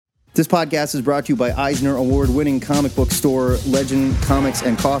This podcast is brought to you by Eisner Award-winning comic book store Legend Comics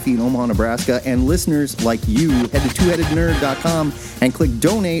and Coffee in Omaha, Nebraska, and listeners like you. Head to twoheadednerd.com and click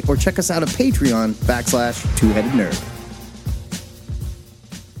donate or check us out at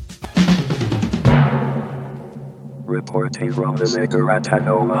Patreon.com/twoheadednerd. Reporting from the Ziggurat at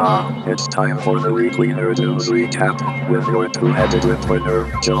Omaha, it's time for the weekly Nerd News Recap with your two-headed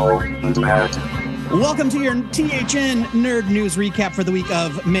reporter, Joe and Matt. Welcome to your THN Nerd News Recap for the week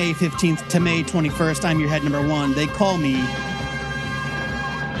of May 15th to May 21st. I'm your head number one. They call me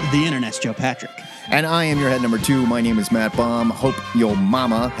the Internet's Joe Patrick. And I am your head number two. My name is Matt Baum. Hope your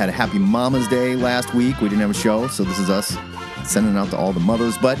mama had a happy Mama's Day last week. We didn't have a show, so this is us sending out to all the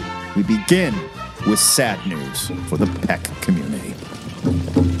mothers. But we begin with sad news for the Peck community.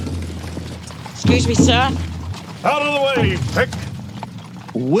 Excuse me, sir. Out of the way, Peck.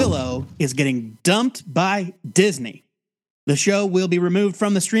 Willow is getting dumped by Disney. The show will be removed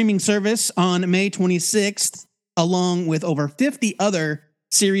from the streaming service on May 26th, along with over 50 other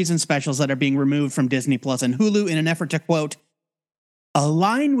series and specials that are being removed from Disney Plus and Hulu in an effort to, quote,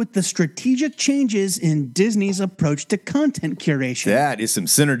 align with the strategic changes in Disney's approach to content curation. That is some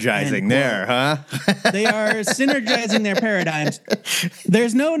synergizing there, huh? They are synergizing their paradigms.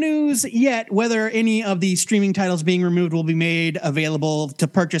 There's no news yet whether any of the streaming titles being removed will be made available to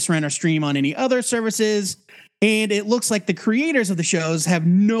purchase, rent, or stream on any other services. And it looks like the creators of the shows have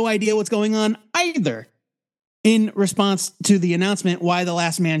no idea what's going on either. In response to the announcement, Y the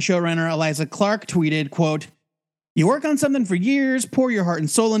Last Man showrunner Eliza Clark tweeted, quote, you work on something for years, pour your heart and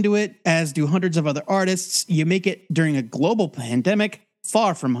soul into it, as do hundreds of other artists. You make it during a global pandemic,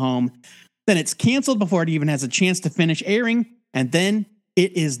 far from home. Then it's canceled before it even has a chance to finish airing, and then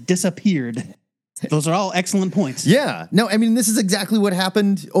it is disappeared. Those are all excellent points. Yeah. No, I mean, this is exactly what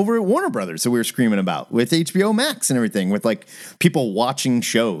happened over at Warner Brothers that we were screaming about with HBO Max and everything, with like people watching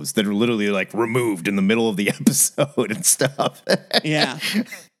shows that are literally like removed in the middle of the episode and stuff. Yeah.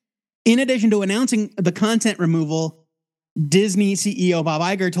 In addition to announcing the content removal, Disney CEO Bob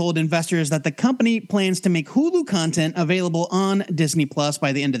Iger told investors that the company plans to make Hulu content available on Disney Plus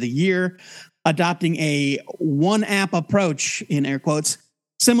by the end of the year, adopting a one-app approach, in air quotes,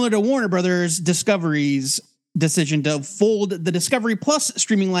 similar to Warner Brothers Discovery's decision to fold the Discovery Plus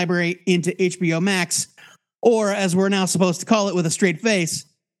streaming library into HBO Max, or as we're now supposed to call it with a straight face,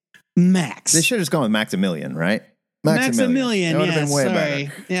 Max. They should have just gone with Maximilian, right? Maximilian, that would have yeah, been way sorry.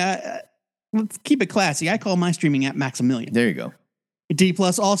 better. Yeah, let's keep it classy. I call my streaming app Maximilian. There you go. D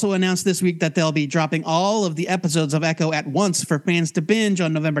Plus also announced this week that they'll be dropping all of the episodes of Echo at once for fans to binge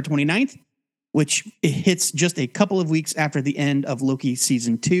on November 29th, which hits just a couple of weeks after the end of Loki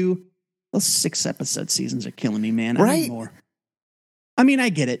Season 2. Those 6-episode seasons are killing me, man. I need more. I mean, I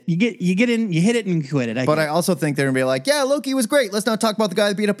get it. You get in, you hit it and quit it. I also think they're going to be like, yeah, Loki was great. Let's not talk about the guy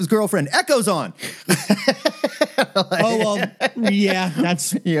that beat up his girlfriend. Echo's on. Oh, well, yeah,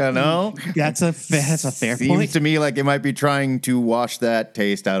 that's, that's a fair Seems point. to me like it might be trying to wash that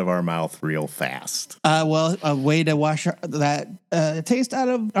taste out of our mouth real fast. Well, a way to wash that taste out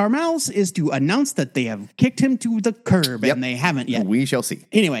of our mouths is to announce that they have kicked him to the curb, and they haven't yet. We shall see.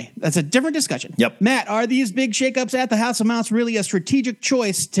 Anyway, that's a different discussion. Yep. Matt, are these big shakeups at the House of Mouse really a strategic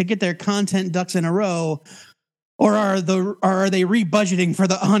choice to get their content ducks in a row? Or are they rebudgeting for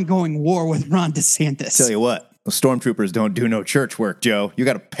the ongoing war with Ron DeSantis? Tell you what. Stormtroopers don't do no church work, Joe. You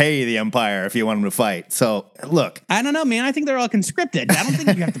got to pay the Empire if you want them to fight. So, look. I don't know, man. I think they're all conscripted. I don't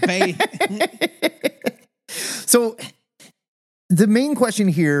think you have to pay. So, the main question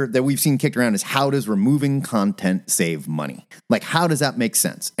here that we've seen kicked around is how does removing content save money? Like, how does that make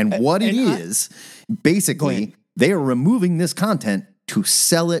sense? And what it is, basically, they are removing this content to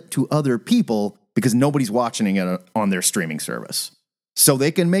sell it to other people because nobody's watching it on their streaming service. So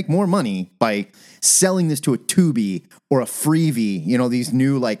they can make more money by selling this to a Tubi or a Freevee, these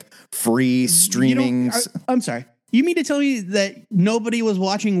new like free streamings. I'm sorry. You mean to tell me that nobody was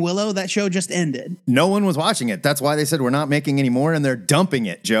watching Willow? That show just ended. No one was watching it. That's why they said we're not making any more, and they're dumping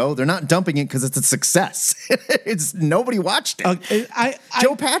it, Joe. They're not dumping it because it's a success. It's nobody watched it.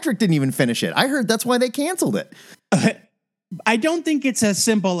 Joe Patrick didn't even finish it. I heard that's why they canceled it. I don't think it's as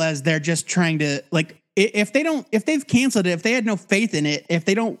simple as they're just trying to like. If they've canceled it, if they had no faith in it, if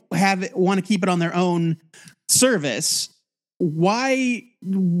they don't want to keep it on their own service, why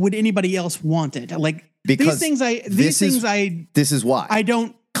would anybody else want it? Like because this is why I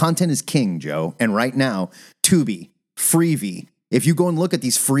don't. Content is king, Joe. And right now, Tubi, Freevee, if you go and look at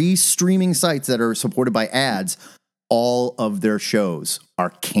these free streaming sites that are supported by ads, all of their shows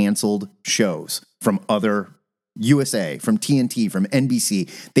are canceled shows from other USA, from TNT, from NBC.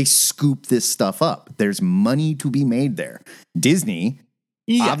 They scoop this stuff up. There's money to be made there. Disney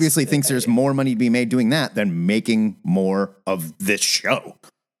Yes. obviously thinks there's more money to be made doing that than making more of this show.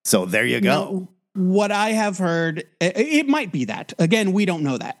 So there you go. Now, what I have heard, it might be that. Again, we don't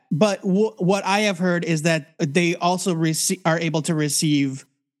know that. But what I have heard is that they also are able to receive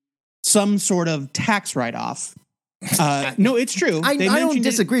some sort of tax write-off. No, it's true. I don't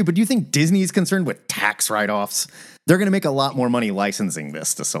disagree, but do you think Disney's concerned with tax write-offs? They're going to make a lot more money licensing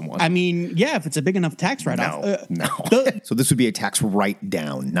this to someone. I mean, yeah, if it's a big enough tax write-off. No. So this would be a tax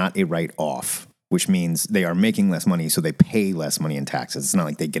write-down, not a write-off, which means they are making less money, so they pay less money in taxes. It's not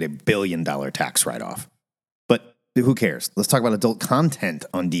like they get $1 billion tax write-off. But who cares? Let's talk about adult content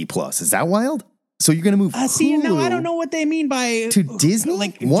on D+. Is that wild? So you're going to move See, Hulu now I don't know what they mean by to Disney?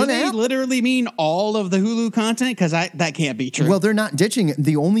 Like, One do they app? literally mean all of the Hulu content? Because that can't be true. Well, they're not ditching it.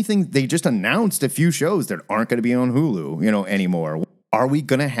 The only thing they just announced a few shows that aren't going to be on Hulu, anymore. Are we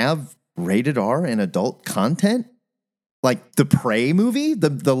going to have rated R and adult content? Like the Prey movie,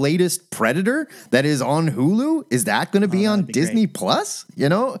 the latest Predator that is on Hulu, is that going to be on Disney Plus?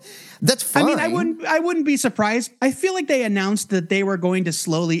 That's fine. I mean, I wouldn't be surprised. I feel like they announced that they were going to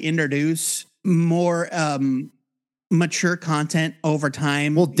slowly introduce more mature content over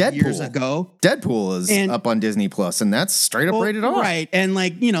time. Well, years ago, Deadpool is up on Disney Plus, and that's straight up rated R. Right, and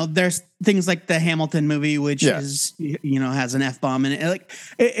there's things like the Hamilton movie, which is has an F-bomb in it. Like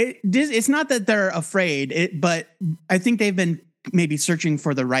it's not that they're afraid, but I think they've been maybe searching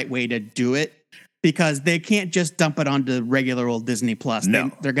for the right way to do it, because they can't just dump it onto regular old Disney Plus. No,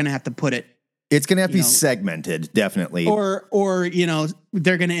 they're going to have to put it. It's going to have to be segmented, definitely. Or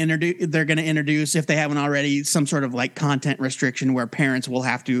they're going to introduce, if they haven't already, some sort of like content restriction where parents will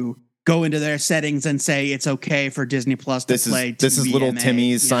have to go into their settings and say it's okay for Disney Plus to play. This is little TVMA,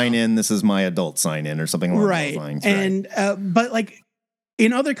 Timmy's sign in. This is my adult sign in, or something along those lines. And but like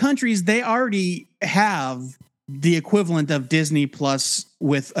in other countries, they already have the equivalent of Disney Plus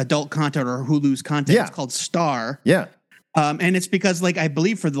with adult content or Hulu's content. Yeah. It's called Star. Yeah. And it's because, I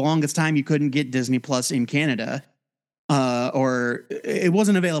believe for the longest time you couldn't get Disney Plus in Canada, or it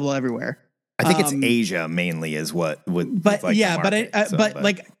wasn't available everywhere. I think it's Asia mainly is what would. But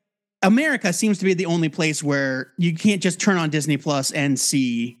America seems to be the only place where you can't just turn on Disney Plus and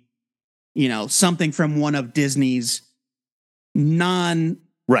see, something from one of Disney's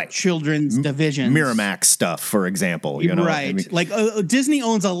children's divisions. Miramax stuff, for example. Right. I mean, Disney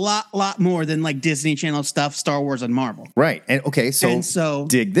owns a lot more than Disney Channel stuff, Star Wars and Marvel. Right. And so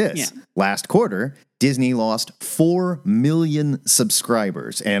dig this. Yeah. Last quarter, Disney lost 4 million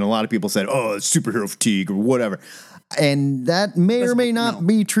subscribers. And a lot of people said, oh, it's superhero fatigue or whatever. And that may or may not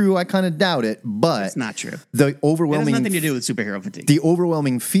be true. I kind of doubt it, but it's not true. The overwhelming, it has nothing to do with superhero fatigue. The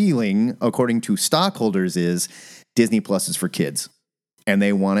overwhelming feeling, according to stockholders, is Disney Plus is for kids. And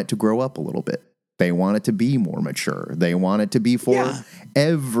they want it to grow up a little bit. They want it to be more mature. They want it to be for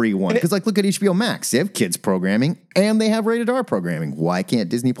everyone. Because, look at HBO Max. They have kids programming and they have rated R programming. Why can't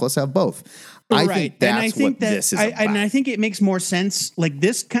Disney Plus have both? I think that's what this is about. And I think it makes more sense.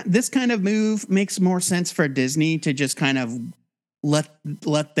 This kind of move makes more sense for Disney to just kind of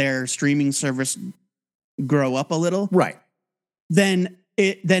let their streaming service grow up a little. Right. Then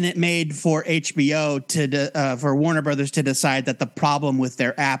it made for HBO for Warner Brothers to decide that the problem with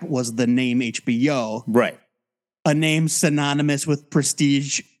their app was the name HBO. Right. A name synonymous with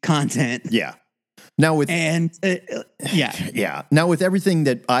prestige content. Yeah. Now with Now with everything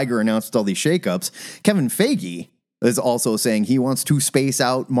that Iger announced, all these shakeups, Kevin Feige is also saying he wants to space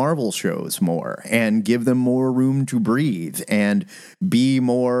out Marvel shows more and give them more room to breathe and be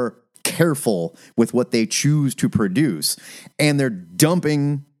more careful with what they choose to produce. And they're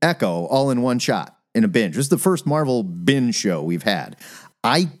dumping Echo all in one shot in a binge. This is the first Marvel binge show we've had.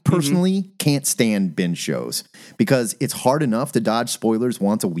 I personally can't stand binge shows because it's hard enough to dodge spoilers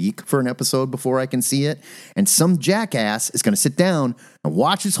once a week for an episode before I can see it. And some jackass is going to sit down and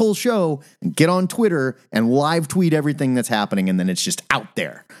watch this whole show and get on Twitter and live tweet everything that's happening. And then it's just out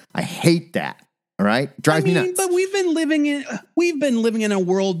there. I hate that. All right. Drives me nuts. But we've been living in a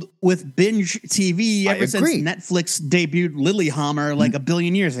world with binge TV ever since Netflix debuted Lilyhammer a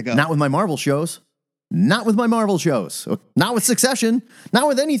billion years ago. Not with my Marvel shows. Not with Not with Succession. Not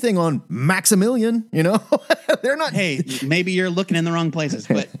with anything on Maximilian, They're not. Hey, maybe you're looking in the wrong places,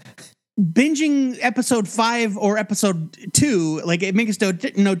 but binging episode 5 or episode 2, it makes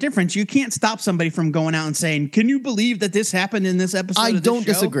no difference. You can't stop somebody from going out and saying, "Can you believe that this happened in this episode?" I don't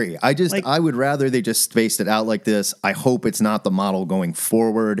disagree. I would rather they just spaced it out like this. I hope it's not the model going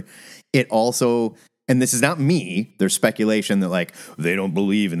forward. It also, and this is not me, there's speculation that they don't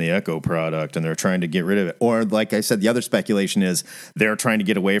believe in the Echo product and they're trying to get rid of it. Or like I said, the other speculation is they're trying to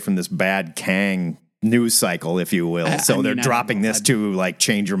get away from this bad Kang news cycle, if you will. So they're dropping this to like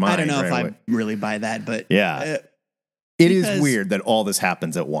change your mind. I don't know right if I really buy that, but yeah, it is weird that all this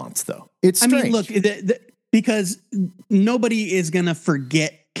happens at once, though. It's strange. I mean, look, because nobody is gonna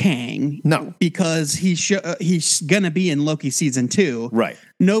forget Kang, no, because he's gonna be in Loki season 2, right?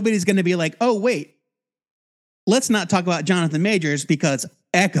 Nobody's gonna be like, oh wait, let's not talk about Jonathan Majors because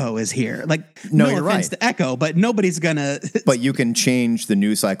Echo is here. Like, no you're offense right to Echo, but nobody's gonna. But you can change the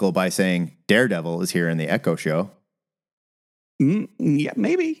news cycle by saying Daredevil is here in the Echo show. Yeah,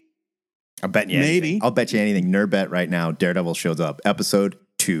 maybe. I'll bet you anything. I'll bet you anything. Nerd bet right now. Daredevil shows up. Episode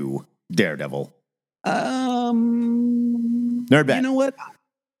 2. Daredevil. Nerd bet. You know what?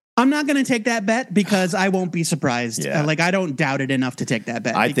 I'm not going to take that bet because I won't be surprised. Yeah. I don't doubt it enough to take that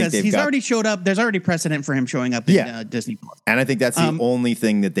bet because he's already showed up. There's already precedent for him showing up in Disney Plus. And I think that's the only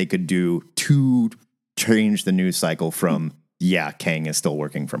thing that they could do to change the news cycle from, Kang is still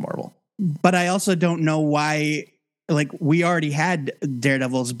working for Marvel. But I also don't know why, we already had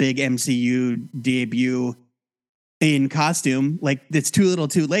Daredevil's big MCU debut in costume. It's too little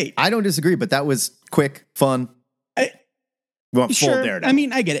too late. I don't disagree, but that was quick, fun. We want full Daredevil. I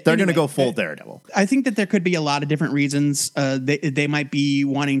mean, I get it. They're going to go full Daredevil. I think that there could be a lot of different reasons. They might be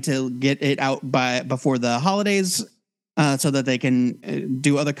wanting to get it out before the holidays so that they can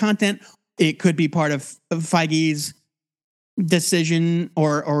do other content. It could be part of Feige's decision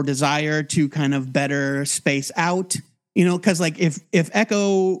or desire to kind of better space out. Because if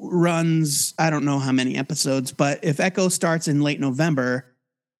Echo runs, I don't know how many episodes, but if Echo starts in late November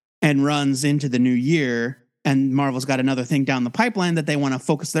and runs into the new year, and Marvel's got another thing down the pipeline that they want to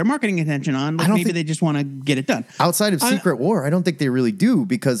focus their marketing attention on, maybe they just want to get it done. Outside of Secret War, I don't think they really do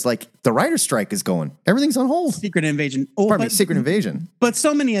because the writer's strike is going. Everything's on hold. Secret Invasion. Secret Invasion. But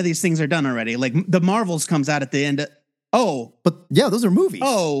so many of these things are done already. The Marvels comes out at the end. But yeah, those are movies.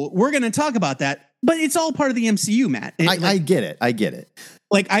 Oh, we're going to talk about that. But it's all part of the MCU, Matt. I get it.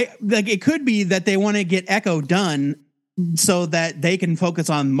 It could be that they want to get Echo done so that they can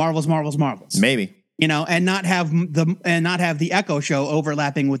focus on Marvels. Maybe. And not have the Echo show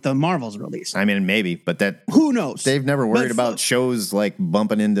overlapping with the Marvels release. I mean, maybe, but that who knows? They've never worried about shows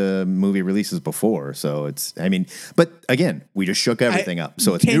bumping into movie releases before, so it's. I mean, but again, we just shook everything up,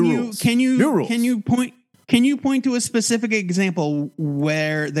 so it's new rules. New rules. Can you point to a specific example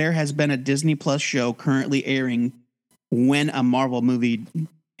where there has been a Disney Plus show currently airing when a Marvel movie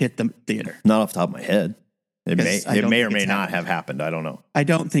hit the theater? Not off the top of my head. It may or may not have happened. I don't know. I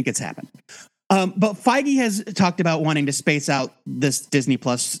don't think it's happened. But Feige has talked about wanting to space out this Disney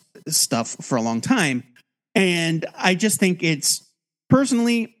Plus stuff for a long time. And I just think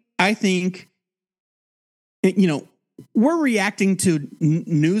I think, we're reacting to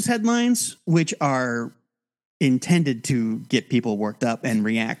news headlines, which are intended to get people worked up and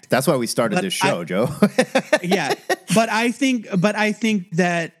react. That's why we started this show, Joe. Yeah. But I think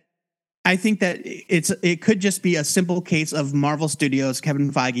that it could just be a simple case of Marvel Studios,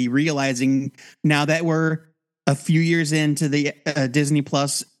 Kevin Feige realizing now that we're a few years into the Disney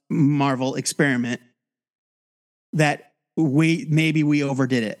Plus Marvel experiment that we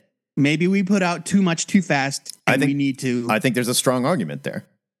overdid it. Maybe we put out too much too fast. We need to. I think there's a strong argument there.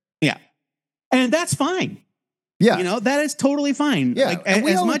 Yeah, and that's fine. Yeah, that is totally fine. Yeah,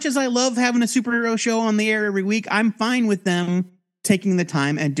 as much as I love having a superhero show on the air every week, I'm fine with them taking the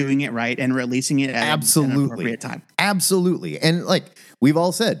time and doing it right and releasing it at an appropriate time. Absolutely. And we've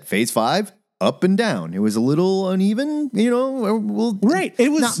all said, Phase 5, up and down. It was a little uneven, right. It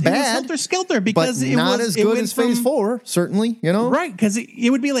was not bad. It was helter-skelter because it not was as good as Phase 4, certainly, Right, because it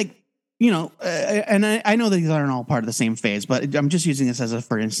would be and I know that these aren't all part of the same phase, but I'm just using this as a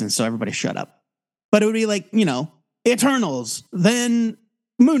for instance, so everybody shut up. But it would be Eternals, then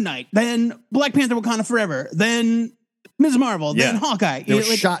Moon Knight, then Black Panther Wakanda Forever, then Ms. Marvel, then Hawkeye. It was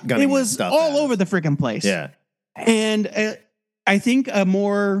shotgunning. It was all over the freaking place. Yeah. And I think a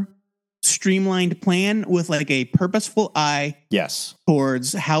more streamlined plan with a purposeful eye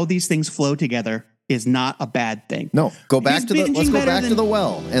towards how these things flow together is not a bad thing. No, let's go back to the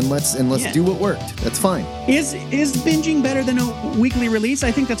well and let's do what worked. That's fine. Is binging better than a weekly release?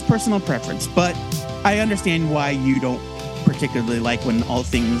 I think that's personal preference, but I understand why you don't particularly like when all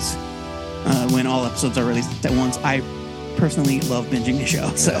episodes are released at once. I personally love binging the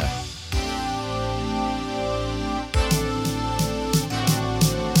show, so.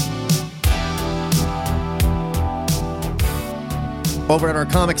 Over at our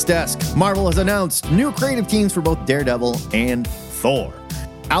comics desk, Marvel has announced new creative teams for both Daredevil and Thor.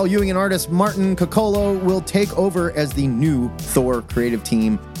 Al Ewing and artist Martin Coccolo will take over as the new Thor creative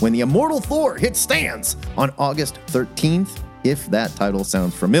team when the immortal Thor hits stands on August 13th, if that title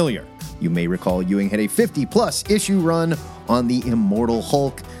sounds familiar. you may recall Ewing had a 50-plus issue run on the Immortal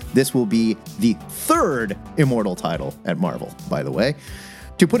Hulk. This will be the third Immortal title at Marvel, by the way.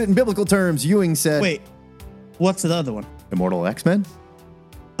 To put it in biblical terms, Ewing said... Wait, what's the other one? Immortal X-Men?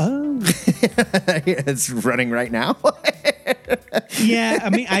 Oh. It's running right now. Yeah, I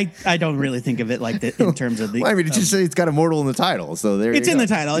mean, I don't really think of it like that in terms of the... Well, I mean, did you say it's got Immortal in the title? So there it's you in go.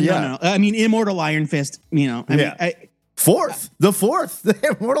 the title. Yeah. No. I mean, Immortal Iron Fist, you know. I mean, The fourth,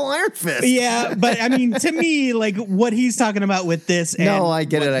 the Immortal Iron Fist. Yeah, but I mean, to me, like what he's talking about with this. And No, I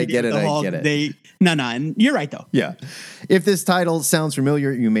get it. what I he did get with it. the I Hulk, get it. And you're right though. Yeah. If this title sounds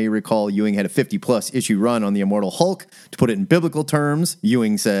familiar, you may recall Ewing had a 50-plus issue run on the Immortal Hulk. To put it in biblical terms,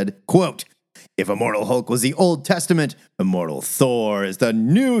 Ewing said, quote, "If Immortal Hulk was the Old Testament, Immortal Thor is the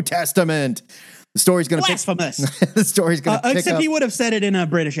New Testament." The story's going to blasphemous. The story's going to pick except up. he would have said it in a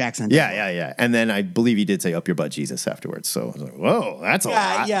British accent. Yeah. And then I believe he did say "up your butt, Jesus" afterwards. So I was like, "Whoa, that's a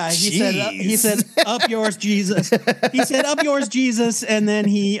lot." Yeah. He said, "Up yours, Jesus." He said, "Up yours, Jesus," and then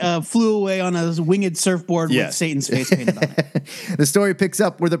he flew away on a winged surfboard with Satan's face painted on it. The story picks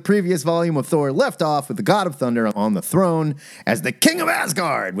up where the previous volume of Thor left off, with the God of Thunder on the throne as the King of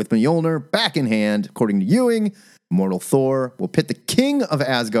Asgard, with Mjolnir back in hand. According to Ewing, Immortal Thor will pit the King of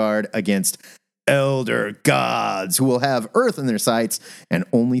Asgard against elder gods who will have Earth in their sights and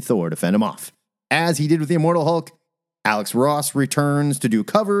only Thor to fend him off. As he did with the Immortal Hulk, Alex Ross returns to do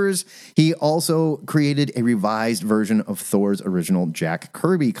covers. He also created a revised version of Thor's original Jack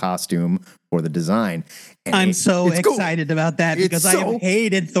Kirby costume for the design. And I'm so it's cool. excited about that because I have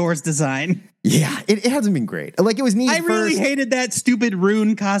hated Thor's design. Yeah, it hasn't been great. Like, it was neat. I really hated that stupid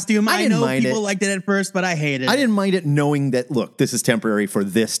rune costume. I know people liked it at first, but I hated it. I didn't mind it, knowing that, look, this is temporary for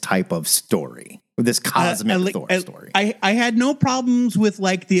this type of story, this cosmic Thor story. I had no problems with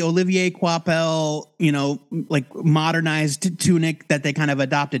like the Olivier Coipel, you know, like modernized tunic that they kind of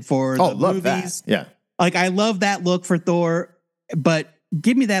adopted for the movies. That. Yeah. Like, I love that look for Thor, but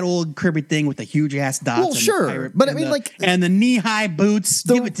give me that old Kirby thing with the huge ass dots. Well, sure. But I mean, and the knee high boots.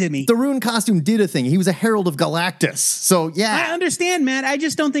 Give it to me. The rune costume did a thing. He was a herald of Galactus. So, yeah. I understand, man. I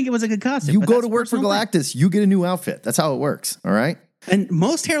just don't think it was a good costume. You go to work for Galactus, you get a new outfit. That's how it works. All right. And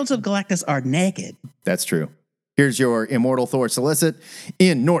most heralds of Galactus are naked. That's true. Here's your Immortal Thor solicit.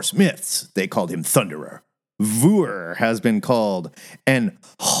 In Norse myths, they called him Thunderer. Vur has been called an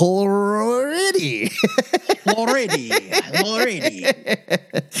Hloridi. Hloridi.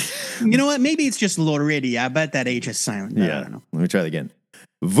 You know what? Maybe it's just Hloridi. I bet that H is silent. Yeah. I don't know. Let me try that again.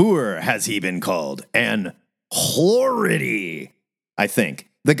 Vur has he been called an Hloridi, I think.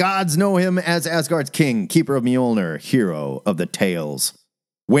 The gods know him as Asgard's king, keeper of Mjolnir, hero of the tales.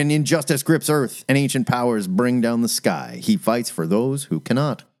 When injustice grips earth and ancient powers bring down the sky, he fights for those who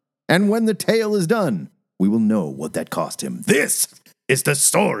cannot. And when the tale is done, we will know what that cost him. This is the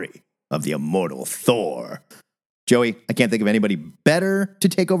story of the Immortal Thor. Joey, I can't think of anybody better to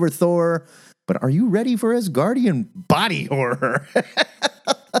take over Thor, but are you ready for Asgardian body horror?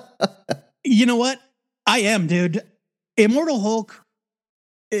 You know what? I am, dude. Immortal Hulk,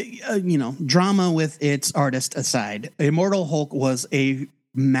 drama with its artist aside, Immortal Hulk was a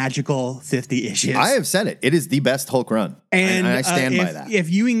magical 50 issues. I have said it. It is the best Hulk run. And I stand by that. If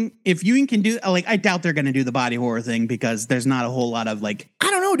Ewing can do, like, I doubt they're going to do the body horror thing because there's not a whole lot of, like... I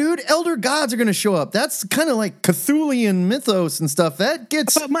don't know, dude. Elder gods are going to show up. That's kind of like Cthulian mythos and stuff. That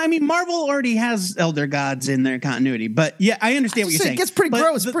gets... But, I mean, Marvel already has elder gods in their continuity. But, yeah, I understand what you're saying. It gets pretty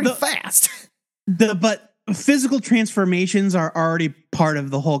gross pretty fast. But physical transformations are already part of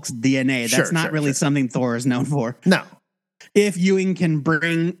the Hulk's DNA. That's not really something Thor is known for. No. If Ewing can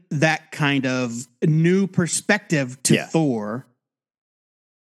bring that kind of new perspective to Thor,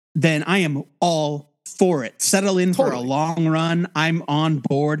 then I am all for it. Settle in for a long run. I'm on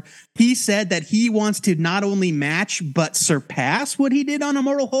board. He said that he wants to not only match, but surpass what he did on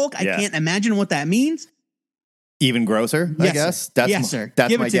Immortal Hulk. I can't imagine what that means. Even grosser, I guess. Yes, sir.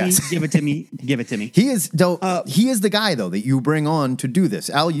 That's my guess. Give it to me. Give it to me. He is the guy, though, that you bring on to do this.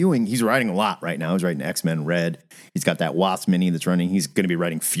 Al Ewing, he's writing a lot right now. He's writing X-Men Red. He's got that Wasp mini that's running. He's going to be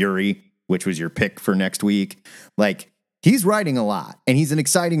writing Fury, which was your pick for next week. Like, he's writing a lot, and he's an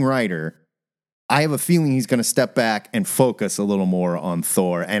exciting writer. I have a feeling he's going to step back and focus a little more on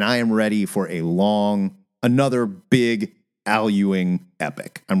Thor, and I am ready for another big Al Ewing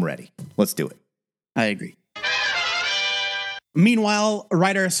epic. I'm ready. Let's do it. I agree. Meanwhile,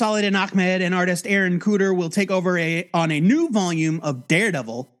 writer Saladin Ahmed and artist Aaron Cooter will take over on a new volume of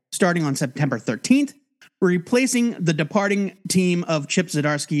Daredevil starting on September 13th, replacing the departing team of Chip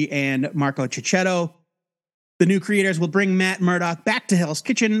Zdarsky and Marco Cicchetto. The new creators will bring Matt Murdock back to Hell's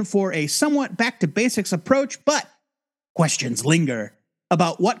Kitchen for a somewhat back-to-basics approach, but questions linger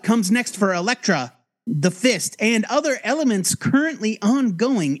about what comes next for Elektra, the Fist, and other elements currently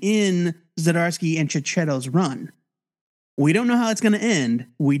ongoing in Zdarsky and Cicchetto's run. We don't know how it's going to end.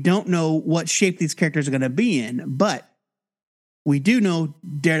 We don't know what shape these characters are going to be in, but we do know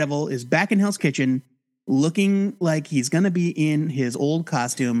Daredevil is back in Hell's Kitchen, looking like he's going to be in his old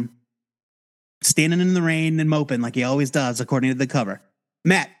costume, standing in the rain and moping like he always does, according to the cover.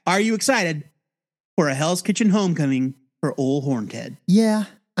 Matt, are you excited for a Hell's Kitchen homecoming for old Hornhead? Yeah,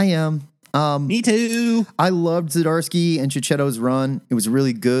 I am. Me too. I loved Zdarsky and Cicchetto's run. It was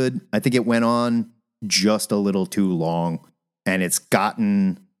really good. I think it went on just a little too long, and it's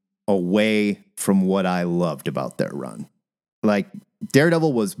gotten away from what I loved about their run. Like,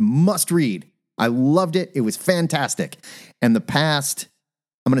 Daredevil was must read. I loved it. It was fantastic. And the past,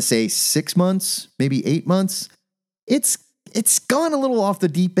 I'm going to say 6 months, maybe 8 months, it's gone a little off the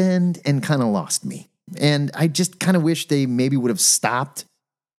deep end and kind of lost me. And I just kind of wish they maybe would have stopped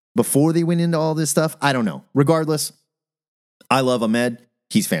before they went into all this stuff. I don't know. Regardless, I love Ahmed.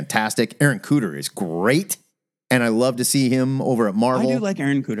 He's fantastic. Aaron Cooter is great. And I love to see him over at Marvel. I do like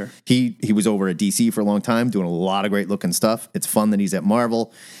Aaron Cooter. He was over at DC for a long time, doing a lot of great looking stuff. It's fun that he's at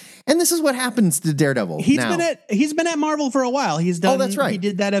Marvel. And this is what happens to Daredevil. He's been at Marvel for a while. He's done. Oh, that's right. He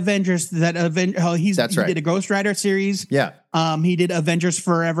did that Avengers. He did a Ghost Rider series. Yeah. He did Avengers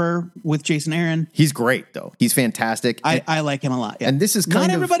Forever with Jason Aaron. He's great though. He's fantastic. I like him a lot. Yeah. And this is not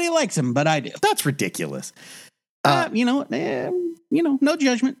everybody likes him, but I do. That's ridiculous. No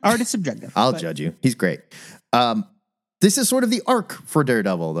judgment. Art is subjective. I'll judge you. He's great. This is sort of the arc for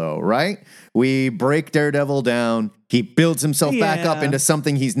Daredevil, though, right? We break Daredevil down. He builds himself back up into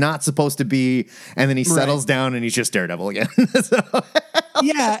something he's not supposed to be, and then he settles down and he's just Daredevil again.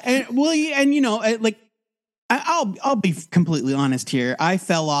 I'll be completely honest here. I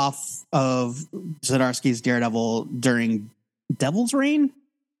fell off of Zdarsky's Daredevil during Devil's Reign.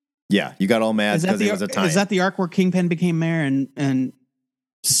 Yeah, you got all mad because it was a tie. Is that the arc where Kingpin became mayor and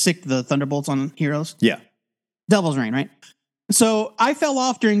sicked the Thunderbolts on heroes? Yeah. Devil's Reign, right? So I fell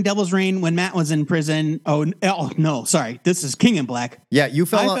off during Devil's Reign when Matt was in prison. Oh no, sorry. This is King in Black. Yeah, you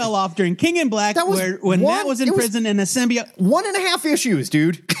fell off. I fell off during King in Black when Matt was in prison and a symbiote. 1.5 issues,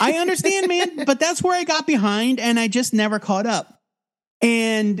 dude. I understand, man, but that's where I got behind and I just never caught up.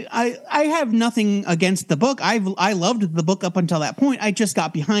 And I have nothing against the book. I loved the book up until that point. I just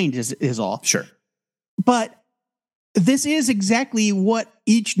got behind is all. Sure. But this is exactly what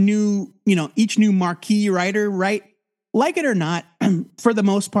each new marquee writer, right? Like it or not, for the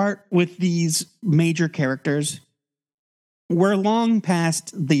most part, with these major characters, we're long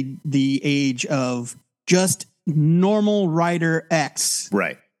past the age of just normal writer X,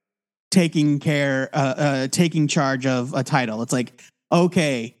 right? Taking charge of a title. It's like,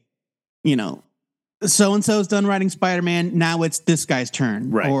 okay, so and so's done writing Spider-Man. Now it's this guy's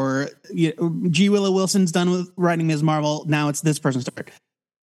turn, right? Or G. Willow Wilson's done with writing Ms. Marvel. Now it's this person's turn.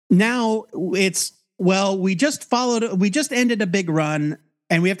 Now it's, well, we just ended a big run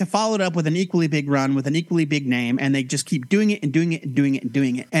and we have to follow it up with an equally big run with an equally big name. And they just keep doing it and doing it and doing it and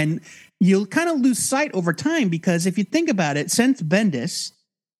doing it. And you'll kind of lose sight over time because if you think about it, since Bendis,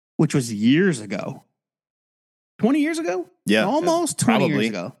 which was years ago, 20 years ago? Yeah. Almost 20 years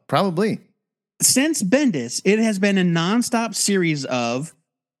ago. Probably. Since Bendis, it has been a nonstop series of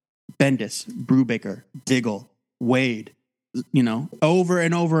Bendis, Brubaker, Diggle, Wade, over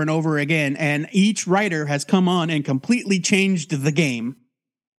and over and over again. And each writer has come on and completely changed the game.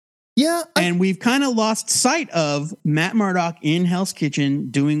 Yeah. And we've kind of lost sight of Matt Murdock in Hell's Kitchen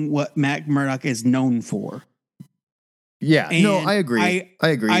doing what Matt Murdock is known for. Yeah. And no, I agree. I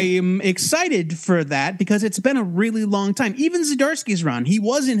agree. I am excited for that because it's been a really long time. Even Zdarsky's run, he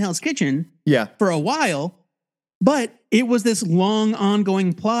was in Hell's Kitchen for a while, but it was this long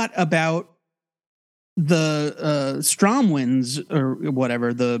ongoing plot about the Stromwinds or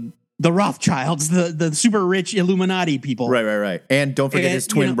whatever, the Rothschilds, the super rich Illuminati people. Right. And don't forget his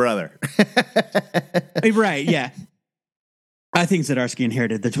twin brother. Right, yeah. I think Zdarsky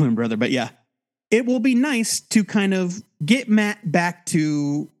inherited the twin brother, but yeah. It will be nice to kind of get Matt back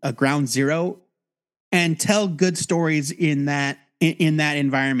to a ground zero and tell good stories in that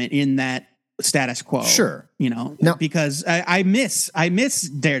environment, in that status quo. Sure. Because I miss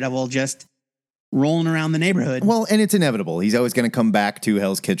Daredevil just rolling around the neighborhood. Well, and it's inevitable. He's always going to come back to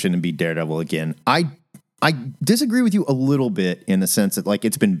Hell's Kitchen and be Daredevil again. I disagree with you a little bit in the sense that, like,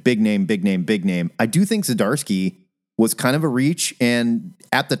 it's been big name. I do think Zdarsky was kind of a reach, and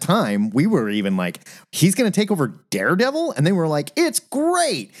at the time, we were even like, he's going to take over Daredevil? And they were like, it's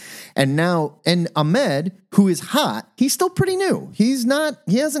great. And now, and Ahmed, who is hot, he's still pretty new. He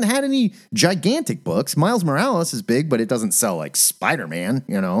hasn't had any gigantic books. Miles Morales is big, but it doesn't sell like Spider-Man,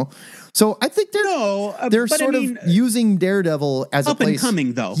 So I think they're sort of using Daredevil as a place. Up and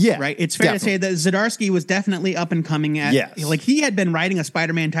coming, though, right? It's fair to say that Zdarsky was definitely up and coming like he had been writing a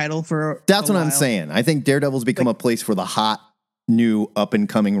Spider-Man title for That's a what while. I'm saying. I think Daredevil's become a place for the hot, new, up and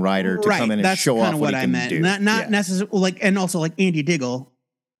coming writer to come in and show off what he can do. Not necessarily and also like Andy Diggle.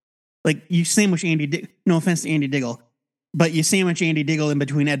 Like you sandwich no offense to Andy Diggle, but you sandwich Andy Diggle in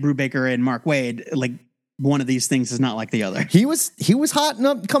between Ed Brubaker and Mark Waid, like one of these things is not like the other. He was hot and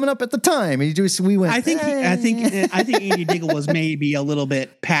up coming up at the time. We went. I think Andy Diggle was maybe a little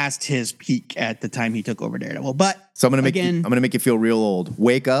bit past his peak at the time he took over Daredevil. But so I'm gonna make you feel real old.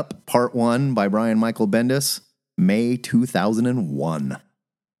 Wake Up, Part 1 by Brian Michael Bendis, May 2001.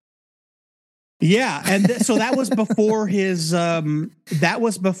 Yeah, and so that was before his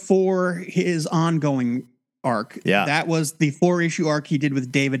ongoing arc. Yeah, that was the 4-issue arc he did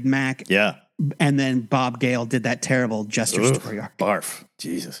with David Mack. Yeah. And then Bob Gale did that terrible Jester story arc. Barf.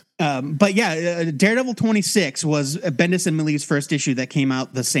 Jesus. But yeah, Daredevil 26 was Bendis and Millie's first issue that came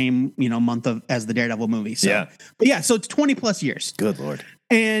out the same, month as the Daredevil movie. So, yeah. But yeah, so it's 20 plus years. Good Lord.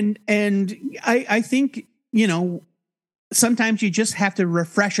 And I think, sometimes you just have to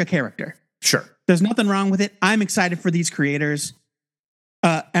refresh a character. Sure. There's nothing wrong with it. I'm excited for these creators.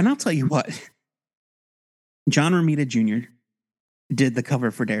 And I'll tell you what, John Romita Jr. did the cover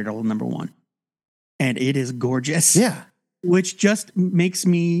for Daredevil #1. And it is gorgeous. Yeah. Which just makes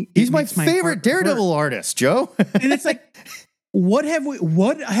me... He's my favorite Daredevil artist, Joe. And it's like, what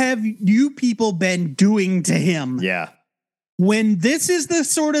have you people been doing to him? Yeah. When this is the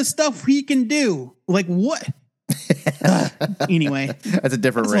sort of stuff he can do. Like, what? Anyway. That's a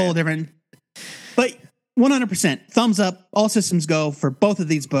different rant. A whole different... But 100%, thumbs up, all systems go for both of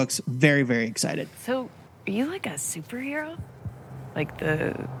these books. Very, very excited. So, are you like a superhero? Like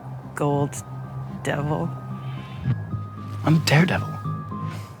the Gold Devil? I'm Daredevil.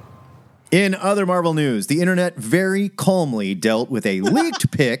 In other Marvel news, the internet very calmly dealt with a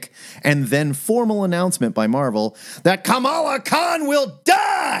leaked pic and then formal announcement by Marvel that Kamala Khan will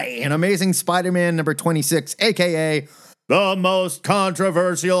die in Amazing Spider-Man #26, a.k.a. the most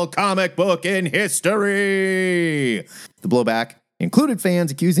controversial comic book in history. The blowback included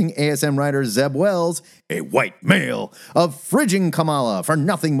fans accusing ASM writer Zeb Wells, a white male, of fridging Kamala for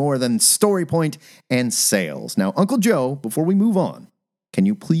nothing more than story point and sales. Now, Uncle Joe, before we move on, can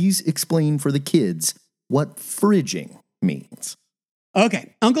you please explain for the kids what fridging means?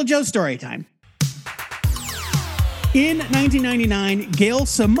 Okay, Uncle Joe's story time. In 1999, Gail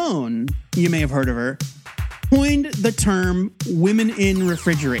Simone, you may have heard of her, coined the term women in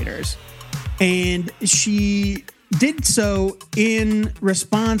refrigerators. And she did so in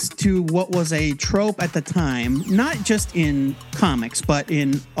response to what was a trope at the time, not just in comics, but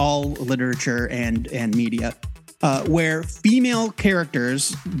in all literature and media, where female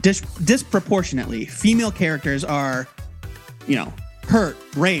characters, disproportionately, female characters are, hurt,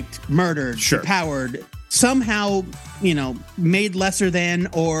 raped, murdered, empowered, somehow, made lesser than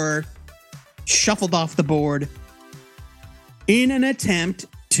or shuffled off the board in an attempt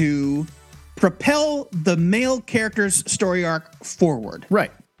to propel the male character's story arc forward.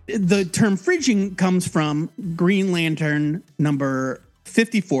 Right. The term fridging comes from Green Lantern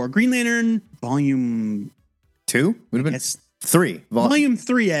 #54. Green Lantern Volume 2? Would have been 3. Volume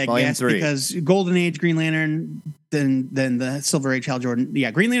 3, I Volume guess, 3. because Golden Age Green Lantern, then the Silver Age Hal Jordan.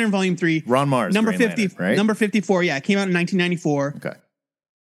 Yeah, Green Lantern Volume 3. Ron Mars. Number Green 50, Lantern, right? Number 54. Yeah, it came out in 1994. Okay.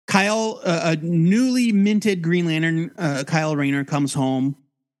 Kyle, a newly minted Green Lantern, Kyle Rayner, comes home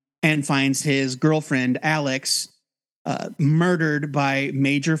and finds his girlfriend, Alex, murdered by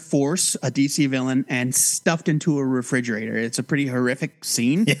Major Force, a DC villain, and stuffed into a refrigerator. It's a pretty horrific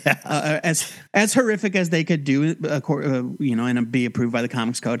scene. Yeah. As horrific as they could do, and be approved by the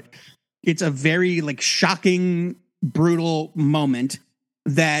Comics Code. It's a very shocking, brutal moment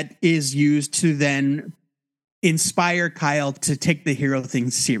that is used to then inspire Kyle to take the hero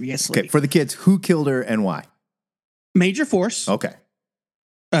thing seriously. Okay, for the kids, who killed her and why? Major Force. Okay.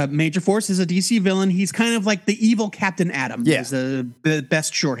 Major Force is a DC villain. He's kind of like the evil Captain Atom. Yeah. Is the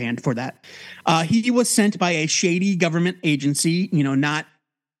best shorthand for that. He was sent by a shady government agency,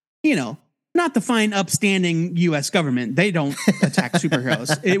 not the fine, upstanding U.S. government. They don't attack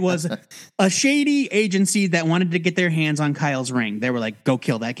superheroes. It was a shady agency that wanted to get their hands on Kyle's ring. They were like, go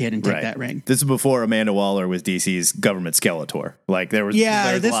kill that kid and take that ring. This is before Amanda Waller was DC's government Skeletor.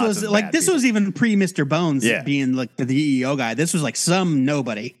 This was even pre Mr. Bones being the EEO guy. This was some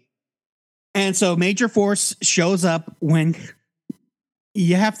nobody. And so Major Force shows up when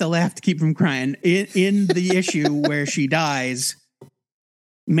you have to laugh to keep from crying. In the issue where she dies,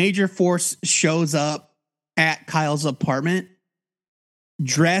 Major Force shows up at Kyle's apartment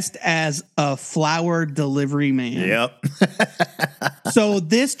dressed as a flower delivery man. Yep. So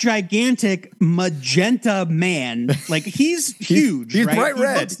this gigantic magenta man, like he's huge, He's right? bright He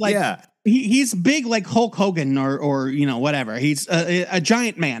red. looks like, yeah. he's big like Hulk Hogan or whatever. He's a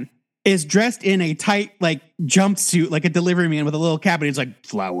giant man. Is dressed in a tight like jumpsuit, like a delivery man with a little cap, and he's like,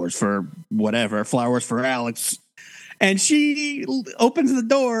 flowers for whatever, flowers for Alex. And she opens the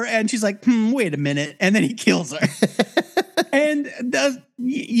door and she's like, wait a minute. And then he kills her. And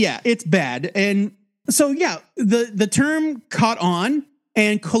it's bad. And so, the term caught on,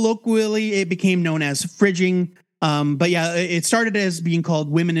 and colloquially it became known as fridging. But it started as being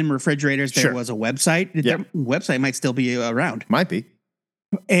called Women in Refrigerators. There was a website. Yeah. Their website might still be around. Might be.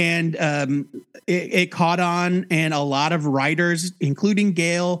 And it caught on, and a lot of writers, including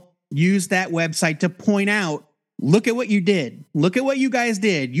Gail, used that website to point out, look at what you did. Look at what you guys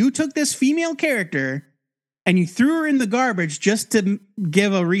did. You took this female character and you threw her in the garbage just to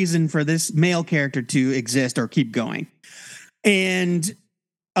give a reason for this male character to exist or keep going. And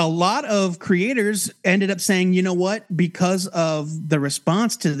a lot of creators ended up saying, you know what, because of the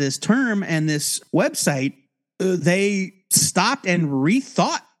response to this term and this website, they stopped and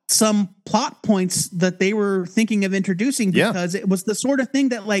rethought some plot points that they were thinking of introducing, because it was the sort of thing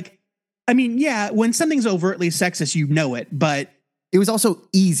that, like, I mean, when something's overtly sexist, you know it, but it was also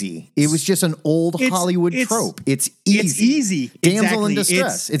easy. It was just an old Hollywood trope. It's easy. It's easy. Damsel in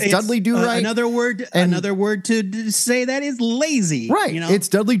distress. It's Dudley Do-Right. Another word to say that is lazy. Right. You know? It's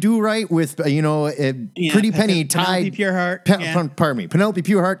Dudley Do-Right with, Pretty Penny tied. Penelope Pureheart. Pardon me. Penelope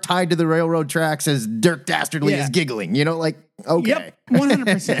Pureheart tied to the railroad tracks as Dirk Dastardly is giggling. Okay. Yep,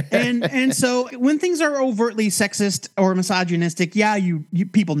 100%. and so when things are overtly sexist or misogynistic, you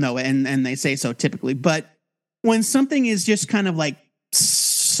people know it and they say so typically. But when something is just kind of like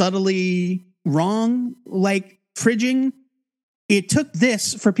subtly wrong, like fridging, it took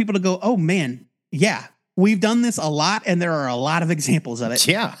this for people to go, oh man, we've done this a lot, and there are a lot of examples of it.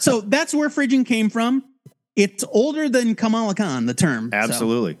 Yeah. So that's where fridging came from. It's older than Kamala Khan, the term.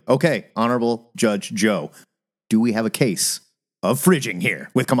 Absolutely. So. Okay, Honorable Judge Joe, do we have a case of fridging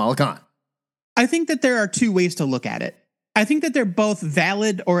here with Kamala Khan? I think that there are two ways to look at it. I think that they're both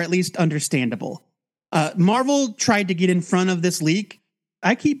valid or at least understandable. Marvel tried to get in front of this leak.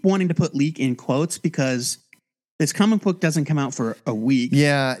 I keep wanting to put leak in quotes because this comic book doesn't come out for a week.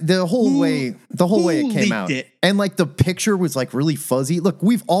 Yeah, the whole way it came out. And like the picture was like really fuzzy. Look,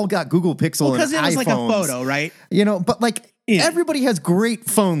 we've all got Google Pixel and iPhones. Because it was like a photo, right? But like everybody has great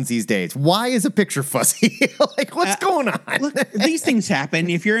phones these days. Why is a picture fuzzy? Like what's going on? Look, these things happen.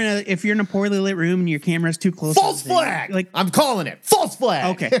 If you're in a poorly lit room and your camera's too close, false flag. Like I'm calling it false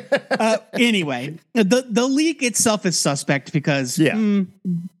flag. Okay. Anyway, the leak itself is suspect because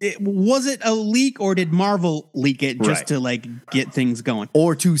was it a leak or did Marvel leak it just to like get things going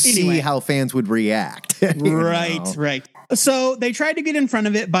or to see how fans would react? Right. So they tried to get in front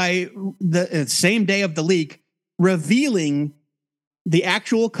of it by the same day of the leak, revealing the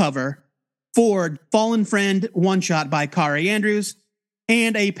actual cover for Fallen Friend one-shot by Kari Andrews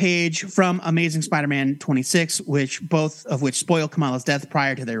and a page from Amazing Spider-Man 26, both of which spoil Kamala's death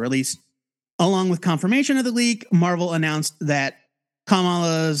prior to their release. Along with confirmation of the leak, Marvel announced that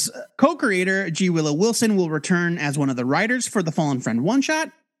Kamala's co-creator, G. Willow Wilson, will return as one of the writers for the Fallen Friend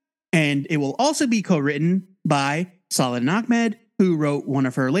one-shot, and it will also be co-written by Saladin Ahmed, who wrote one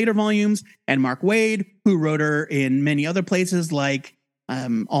of her later volumes, and Mark Waid, who wrote her in many other places like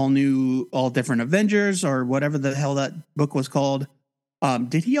All Different Avengers or whatever the hell that book was called.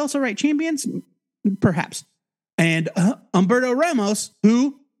 Did he also write Champions? Perhaps. And Humberto Ramos,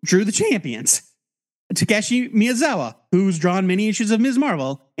 who drew the Champions. Takeshi Miyazawa, who's drawn many issues of Ms.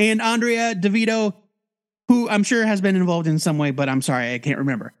 Marvel. And Andrea DeVito, who I'm sure has been involved in some way, but I'm sorry, I can't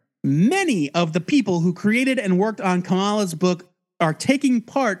remember. Many of the people who created and worked on Kamala's book are taking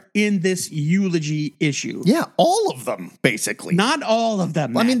part in this eulogy issue. Yeah, all of them, basically. Not all of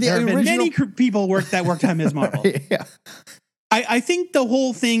them. I mean, there have been many people that worked on Ms. Marvel. Yeah. I think the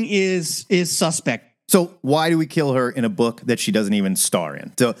whole thing is suspect. So why do we kill her in a book that she doesn't even star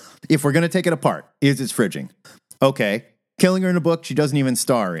in? So if we're going to take it apart, is it fridging? Okay, killing her in a book she doesn't even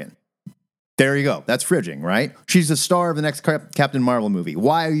star in. There you go. That's fridging, right? She's the star of the next Captain Marvel movie.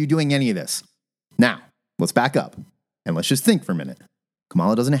 Why are you doing any of this? Now, let's back up. And let's just think for a minute.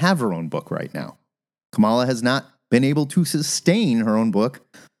 Kamala doesn't have her own book right now. Kamala has not been able to sustain her own book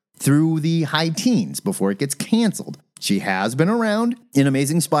through the high teens before it gets canceled. She has been around in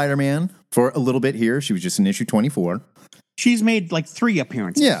Amazing Spider-Man for a little bit here. She was just in issue 24. She's made like 3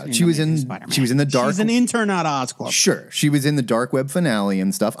 appearances. Yeah, she was in the dark. She's an intern at Oscorp. Sure, she was in the dark web finale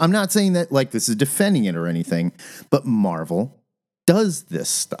and stuff. I'm not saying that like this is defending it or anything, but Marvel does this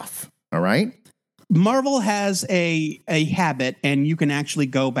stuff. All right. Marvel has a habit, and you can actually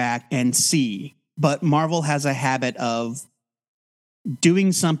go back and see, but Marvel has a habit of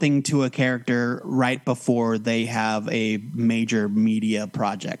doing something to a character right before they have a major media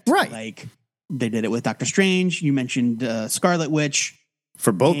project. Right. Like they did it with Doctor Strange. You mentioned Scarlet Witch.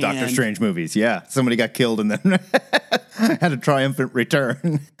 For both Doctor Strange movies, yeah. Somebody got killed and then had a triumphant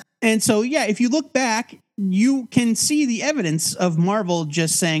return. And so, yeah, if you look back, you can see the evidence of Marvel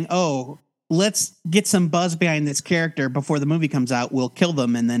just saying, oh, let's get some buzz behind this character before the movie comes out. We'll kill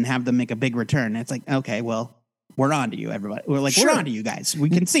them and then have them make a big return. It's like, okay, well, we're on to you, everybody. We're like, We're on to you guys. We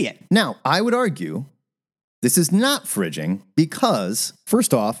can see it. Now, I would argue this is not fridging because,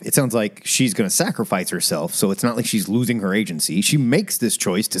 first off, it sounds like she's going to sacrifice herself, so it's not like she's losing her agency. She makes this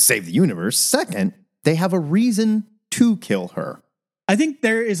choice to save the universe. Second, they have a reason to kill her. I think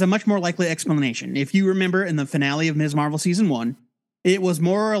there is a much more likely explanation. If you remember in the finale of Ms. Marvel Season 1, it was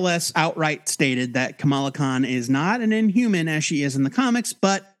more or less outright stated that Kamala Khan is not an inhuman as she is in the comics,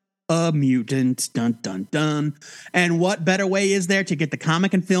 but a mutant. Dun, dun, dun. And what better way is there to get the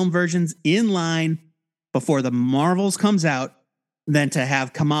comic and film versions in line before the Marvels comes out than to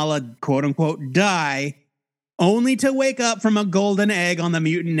have Kamala, quote unquote, die only to wake up from a golden egg on the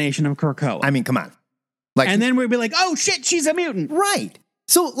mutant nation of Krakoa. I mean, come on. And then we'd be like, oh shit, she's a mutant. Right.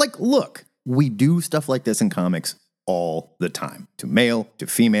 So, like, look, we do stuff like this in comics all the time. To male, to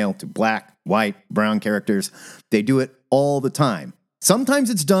female, to black, white, brown characters. They do it all the time. Sometimes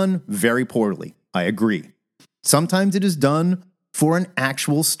it's done very poorly. I agree. Sometimes it is done for an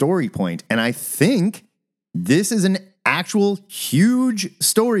actual story point. And I think this is an actual huge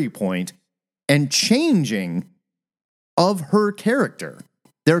story point and changing of her character.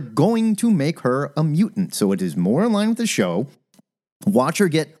 They're going to make her a mutant. So it is more in line with the show. Watch her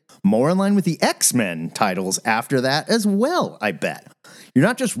get more in line with the X-Men titles after that as well, I bet. You're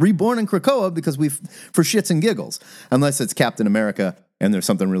not just reborn in Krakoa because for shits and giggles, unless it's Captain America and there's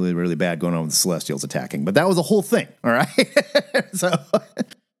something really, really bad going on with the Celestials attacking. But that was a whole thing, all right? So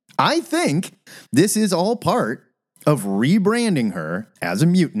I think this is all part of rebranding her as a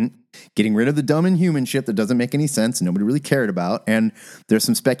mutant, getting rid of the dumb Inhuman shit that doesn't make any sense and nobody really cared about. And there's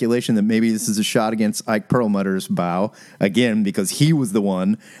some speculation that maybe this is a shot against Ike Perlmutter's bow, again, because he was the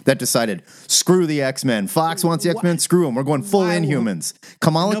one that decided, screw the X-Men. Fox wants the X-Men, screw them. We're going full Inhumans.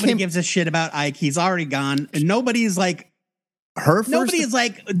 Kamala Nobody gives a shit about Ike. He's already gone. And nobody's like, nobody's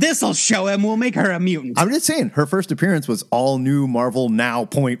like, this'll show him. We'll make her a mutant. I'm just saying, her first appearance was all new Marvel Now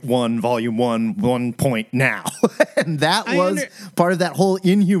 .1, Volume 1, 1 point now. And that was part of that whole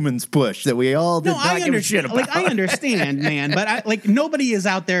Inhumans push that we all did not give a shit about. Like, I understand, man, but nobody is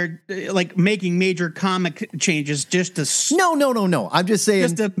out there like making major comic changes just to No. I'm just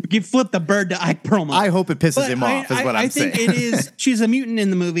saying, just to flip the bird to Ike Perlmutter. I hope it pisses him off. Is what I'm saying. I think it is. She's a mutant in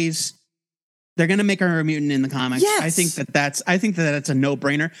the movies. They're going to make her a mutant in the comics. Yes. I think that's a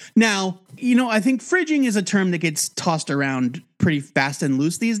no-brainer. Now, I think fridging is a term that gets tossed around pretty fast and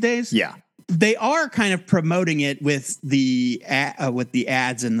loose these days. Yeah. They are kind of promoting it with the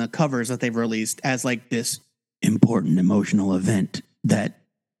ads and the covers that they've released as like this important emotional event that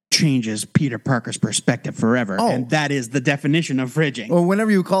changes Peter Parker's perspective forever. Oh. And that is the definition of fridging. Or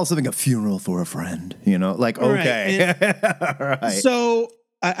whenever you call something a funeral for a friend, like, okay. Right. Right. So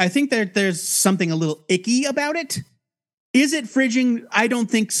I think that there's something a little icky about it. Is it fridging? I don't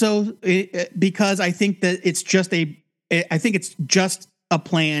think so, because I think that it's just a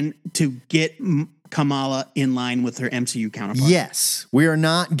plan to get Kamala in line with her MCU counterpart. Yes, we are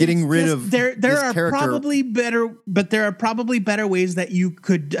not getting rid of there this are character. probably better ways that you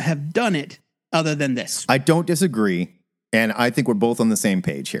could have done it other than this. I don't disagree, and I think we're both on the same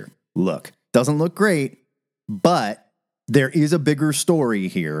page here. Look, doesn't look great, but there is a bigger story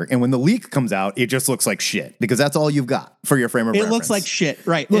here, and when the leak comes out, it just looks like shit because that's all you've got for your frame of reference. It looks like shit,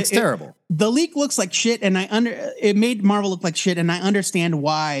 right? Looks terrible. The leak looks like shit, and it made Marvel look like shit, and I understand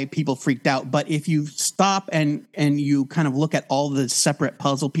why people freaked out. But if you stop and you kind of look at all the separate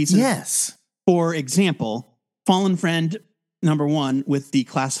puzzle pieces, yes. For example, Fallen Friend #1 with the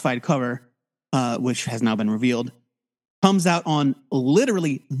classified cover, which has now been revealed, comes out on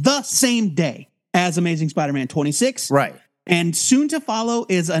literally the same day as Amazing Spider-Man 26. Right. And soon to follow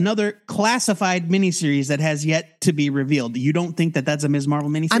is another classified miniseries that has yet to be revealed. You don't think that that's a Ms. Marvel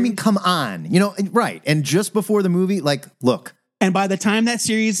miniseries? I mean, come on. Right. And just before the movie, look. And by the time that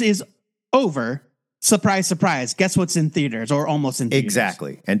series is over, Surprise, surprise. Guess what's in theaters or almost in theaters?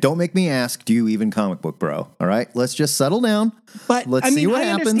 Exactly. And don't make me ask, do you even comic book bro? All right, let's just settle down. But let's see what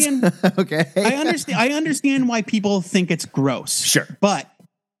happens. Okay. I understand why people think it's gross. Sure. But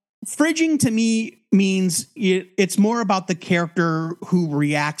fridging to me means it's more about the character who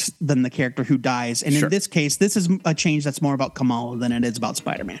reacts than the character who dies. And in this case, this is a change that's more about Kamala than it is about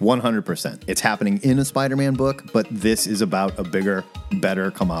Spider-Man. 100%. It's happening in a Spider-Man book, but this is about a bigger,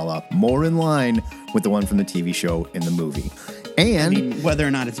 better Kamala, more in line with the one from the TV show in the movie. And whether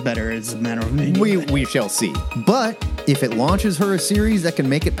or not it's better is a matter of opinion. We shall see. But if it launches her a series that can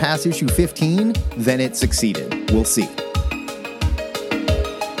make it past issue 15, then it succeeded. We'll see.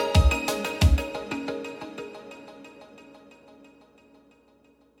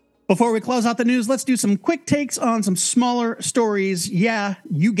 Before we close out the news, let's do some quick takes on some smaller stories. Yeah,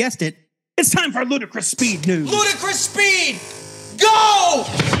 you guessed it. It's time for Ludicrous Speed news. Ludicrous Speed! Go!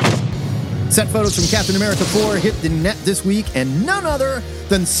 Set photos from Captain America 4 hit the net this week, and none other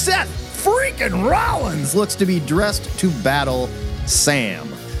than Seth freaking Rollins looks to be dressed to battle Sam.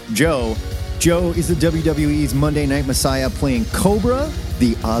 Joe is the WWE's Monday Night Messiah playing Cobra,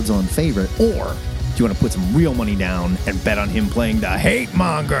 the odds-on favorite, or do you want to put some real money down and bet on him playing the hate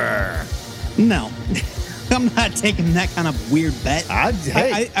monger? No. I'm not taking that kind of weird bet. I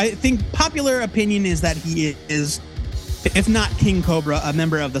think popular opinion is that he is, if not King Cobra, a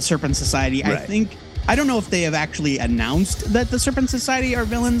member of the Serpent Society. Right. I don't know if they have actually announced that the Serpent Society are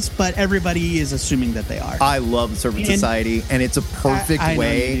villains, but everybody is assuming that they are. I love the Serpent Society, and it's a perfect I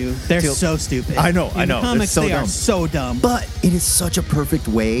way. Know you do. They're so stupid. I know. In comics, they are so dumb. But it is such a perfect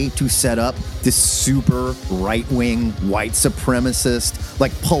way to set up this super right-wing, white supremacist,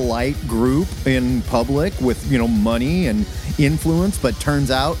 like polite group in public with, money and influence, but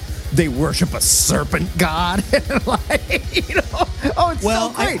turns out they worship a serpent god. It's so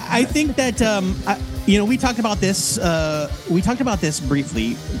great. I think that we talked about this. We talked about this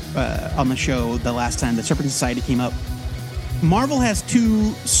briefly on the show the last time the Serpent Society came up. Marvel has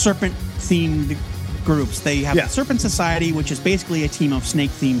two serpent-themed groups. They have the Serpent Society, which is basically a team of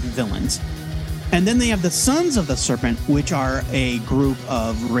snake-themed villains, and then they have the Sons of the Serpent, which are a group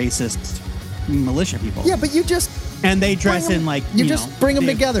of racist militia people. Yeah, but and they dress in like you just bring them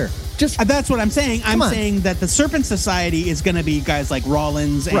together. That's what I'm saying. I'm saying that the Serpent Society is going to be guys like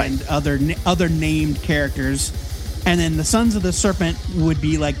Rollins and other named characters, and then the Sons of the Serpent would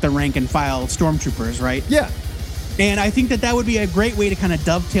be like the rank and file stormtroopers, right? Yeah. And I think that would be a great way to kind of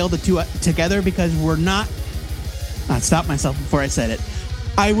dovetail the two together, because we're not. I stopped myself before I said it.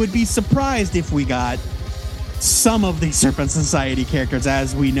 I would be surprised if we got some of the Serpent Society characters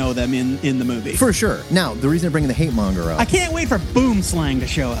as we know them in the movie. For sure. Now, the reason I bring the hate monger up... I can't wait for Boom Slang to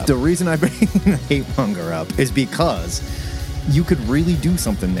show up. The reason I bring the hate monger up is because you could really do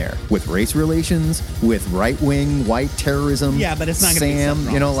something there with race relations, with right-wing white terrorism. Yeah, but it's not going to be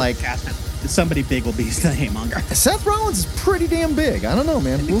Seth Rollins. Somebody big will be the hate monger. Seth Rollins is pretty damn big. I don't know,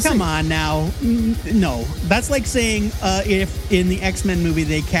 man. We'll Come see. on now. No. That's like saying if in the X-Men movie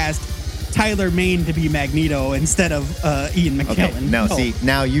they cast Tyler Mane to be Magneto instead of Ian McKellen. Okay. Now, see,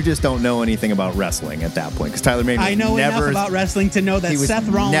 now you just don't know anything about wrestling at that point, because Tyler Mane was I know never, enough about wrestling to know that Seth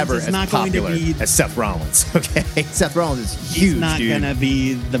Rollins is not going to be as Seth Rollins. Okay, Seth Rollins is huge. He's not going to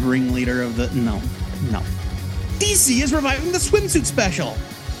be the ringleader of the no. DC is reviving the swimsuit special,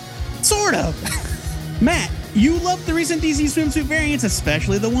 sort of. Matt, you love the recent DC swimsuit variants,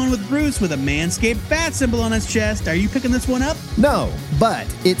 especially the one with Bruce with a Manscaped bat symbol on his chest. Are you picking this one up? No, but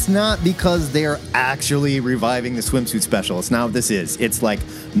it's not because they're actually reviving the swimsuit special. It's not what this is. It's like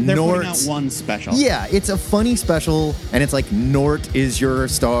they're putting out one special. Yeah, it's a funny special, and it's like Nort is your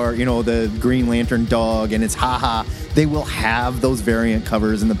star, the Green Lantern dog, and it's haha. They will have those variant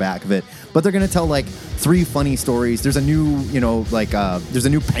covers in the back of it, but they're going to tell like 3 funny stories. There's a new, there's a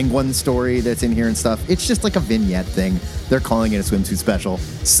new Penguin story that's in here and stuff. It's just like a vignette thing. They're calling it a swimsuit special.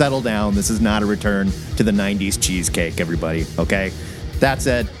 Settle down. This is not a return to the 90s cheesecake, everybody, okay? That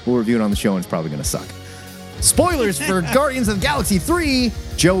said, we'll review it on the show, and it's probably going to suck. Spoilers for Guardians of the Galaxy 3.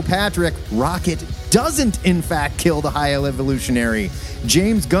 Joe Patrick, Rocket doesn't, in fact, kill the High Evolutionary.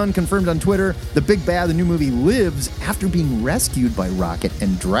 James Gunn confirmed on Twitter the big bad of the new movie lives after being rescued by Rocket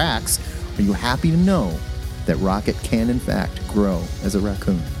and Drax. Are you happy to know that Rocket can, in fact, grow as a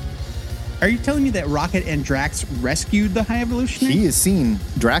raccoon? Are you telling me that Rocket and Drax rescued the High Evolutionary?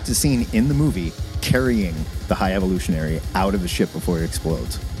 Drax is seen in the movie carrying the High Evolutionary out of the ship before it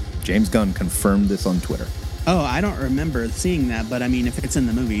explodes. James Gunn confirmed this on Twitter. Oh, I don't remember seeing that, but I mean, if it's in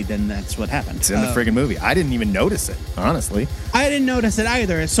the movie, then that's what happened. It's in the friggin' movie. I didn't even notice it, honestly. I didn't notice it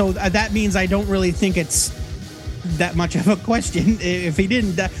either, so that means I don't really think it's that much of a question if he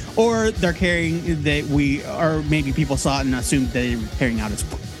didn't die. Or they're carrying that or maybe people saw it and assumed they were carrying out his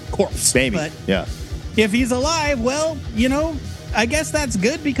corpse. Maybe. But yeah. if he's alive, well, I guess that's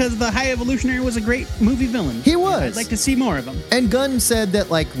good because the High Evolutionary was a great movie villain. He was. I'd like to see more of him. And Gunn said that,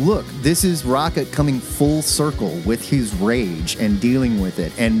 like, look, this is Rocket coming full circle with his rage and dealing with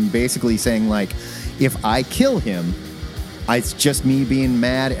it, and basically saying, like, if I kill him, it's just me being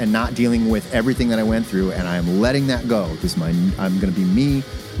mad and not dealing with everything that I went through, and I'm letting that go because I'm going to be me,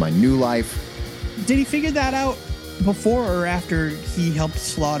 my new life. Did he figure that out before or after he helped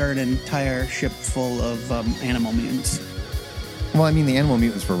slaughter an entire ship full of animal mutants? Well, I mean, the animal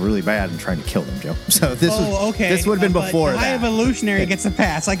mutants were really bad and trying to kill them, Joe. So this this would have been before the High that. Evolutionary gets a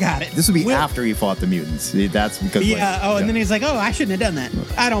pass. I got it. This would be after he fought the mutants. That's because and then he's like, "Oh, I shouldn't have done that."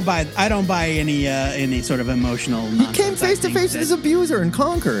 I don't buy any sort of emotional. He came face to face with his abuser and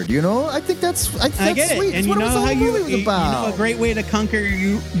conquered. I think that's I get sweet. it. And what you know how movie was about. a great way to conquer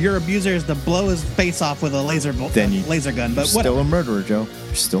your abuser is to blow his face off with a laser gun. But still a murderer, Joe.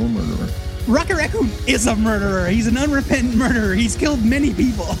 You're still a murderer. Rocket Raccoon is a murderer. He's an unrepentant murderer. He's killed many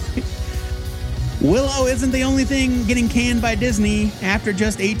people. Willow isn't the only thing getting canned by Disney. After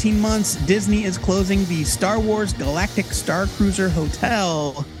just 18 months, Disney is closing the Star Wars Galactic Star Cruiser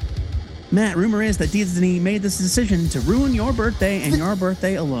Hotel. Matt, rumor is that Disney made this decision to ruin your birthday and your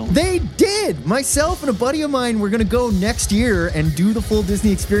birthday alone. They did. Myself and a buddy of mine were going to go next year and do the full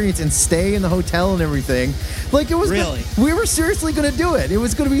Disney experience and stay in the hotel and everything. Like, it was really. We were seriously going to do it. It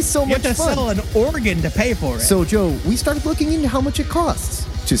was going to be so much fun. You have to sell an organ to pay for it. So, Joe, we started looking into how much it costs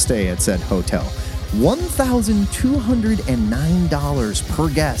to stay at said hotel. $1,209 per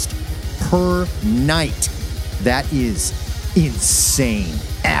guest per night. That is insane.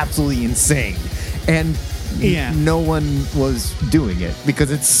 Absolutely insane. And no one was doing it because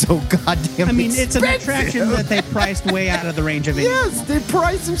it's so goddamn it's an expensive. attraction that they priced way out of the range of anyone. Yes, they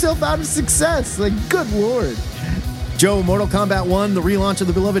priced themselves out of success. Like, good Lord. Joe, Mortal Kombat 1, the relaunch of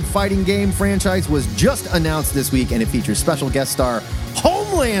the beloved fighting game franchise, was just announced this week, and it features special guest star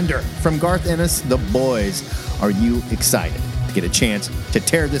Homelander from Garth Ennis' The Boys. Are you excited to get a chance to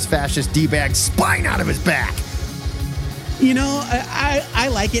tear this fascist D-bag's spine out of his back? I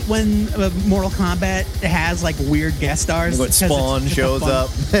like it when Mortal Kombat has like weird guest stars. When Spawn shows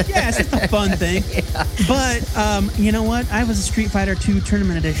up. Yeah, it's just a fun thing. Yeah. But you know what? I was a Street Fighter 2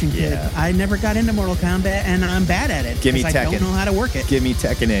 Tournament Edition kid. Yeah. I never got into Mortal Kombat, and I'm bad at it. Give me Tekken. I don't know how to work it. Give me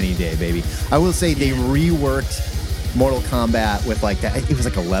Tekken any day, baby. I will say they reworked Mortal Kombat with like that. It was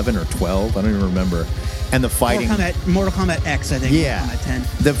like 11 or 12. I don't even remember. And the fighting. Mortal Kombat X, I think. Yeah. Mortal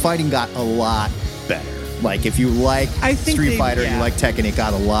Kombat 10. The fighting got a lot better. Like, if you like Street Fighter, you like Tekken, it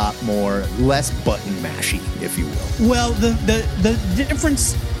got a lot less button mashy, if you will. Well, the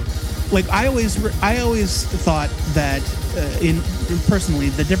difference, like I always thought that personally,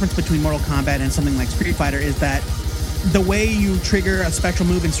 the difference between Mortal Kombat and something like Street Fighter is that the way you trigger a special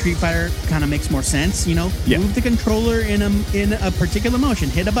move in Street Fighter kind of makes more sense. Move the controller in a particular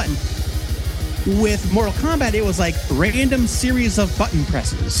motion, hit a button. With Mortal Kombat, it was like random series of button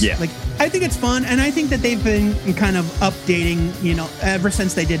presses. Yeah. Like, I think it's fun, and I think that they've been kind of updating, ever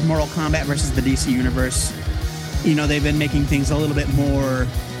since they did Mortal Kombat versus the DC Universe. They've been making things a little bit more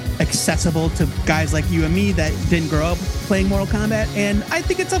accessible to guys like you and me that didn't grow up playing Mortal Kombat, and I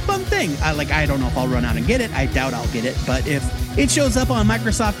think it's a fun thing. I don't know if I'll run out and get it. I doubt I'll get it, but if it shows up on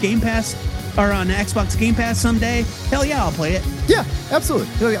Microsoft Game Pass or on Xbox Game Pass someday, hell yeah, I'll play it. Yeah,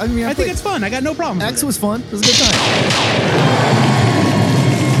 absolutely. I mean, I think it's fun. I got no problem. X was fun. It was a good time.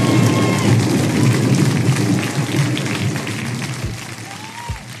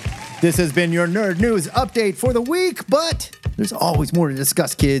 This has been your Nerd News update for the week, but there's always more to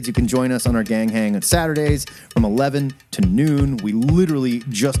discuss, kids. You can join us on our Gang Hang on Saturdays from 11 to noon. We literally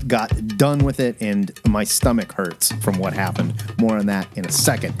just got done with it, and my stomach hurts from what happened. More on that in a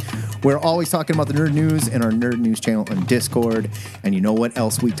second. We're always talking about the Nerd News in our Nerd News channel on Discord. And you know what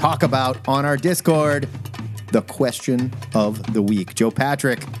else we talk about on our Discord? The question of the week. Joe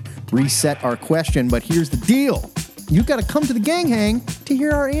Patrick reset our question, but here's the deal. You got to come to the Gang Hang to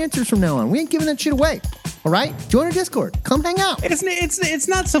hear our answers from now on. We ain't giving that shit away. All right? Join our Discord. Come hang out. It's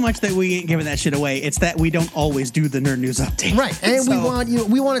not so much that we ain't giving that shit away. It's that we don't always do the Nerd News update. Right. And we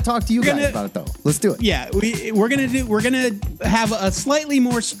want to talk to you guys about it, though. Let's do it. Yeah. We're gonna have a slightly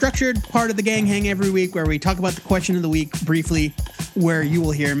more structured part of the Gang Hang every week where we talk about the question of the week briefly, where you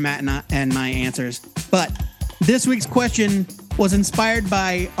will hear Matt and my answers. But this week's question was inspired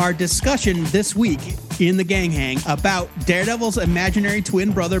by our discussion this week in the Gang Hang about Daredevil's imaginary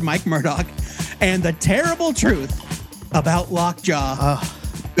twin brother, Mike Murdock, and the terrible truth about Lockjaw.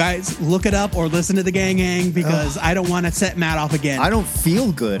 Guys, look it up or listen to the Gang Hang because I don't want to set Matt off again. I don't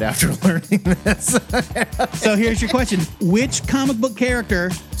feel good after learning this. So here's your question. Which comic book character,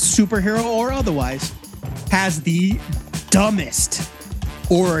 superhero or otherwise, has the dumbest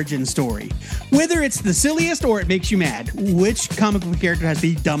origin story? Whether it's the silliest or it makes you mad, which comic book character has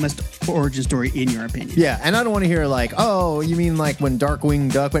the dumbest origin story in your opinion? Yeah, and I don't want to hear like, oh, you mean like when Darkwing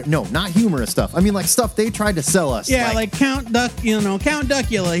Duck? But no, not humorous stuff. I mean like stuff they tried to sell us. Yeah, like Count Duck, Count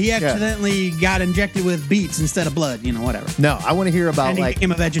Duckula. He accidentally got injected with beets instead of blood, whatever. No, I want to hear about And he like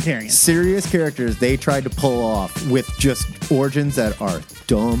became a vegetarian. serious characters they tried to pull off with just origins that are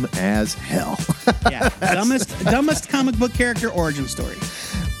dumb as hell. Yeah, dumbest comic book character origin story.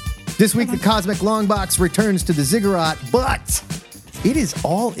 This week, the Cosmic Longbox returns to the Ziggurat, but it is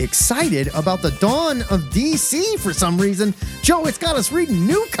all excited about the dawn of DC for some reason. Joe, it's got us reading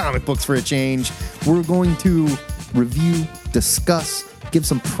new comic books for a change. We're going to review, discuss, give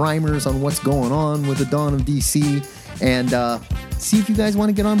some primers on what's going on with the dawn of DC, and see if you guys want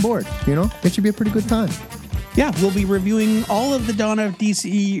to get on board. It should be a pretty good time. Yeah, we'll be reviewing all of the Dawn of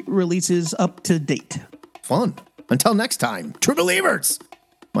DC releases up to date. Fun. Until next time, true believers.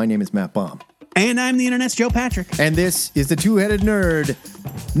 My name is Matt Baum. And I'm the Internet's Joe Patrick. And this is the Two-Headed Nerd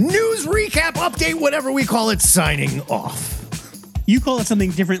news recap update, whatever we call it, signing off. You call it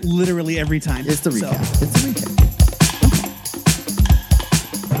something different literally every time. It's the recap. It's the recap.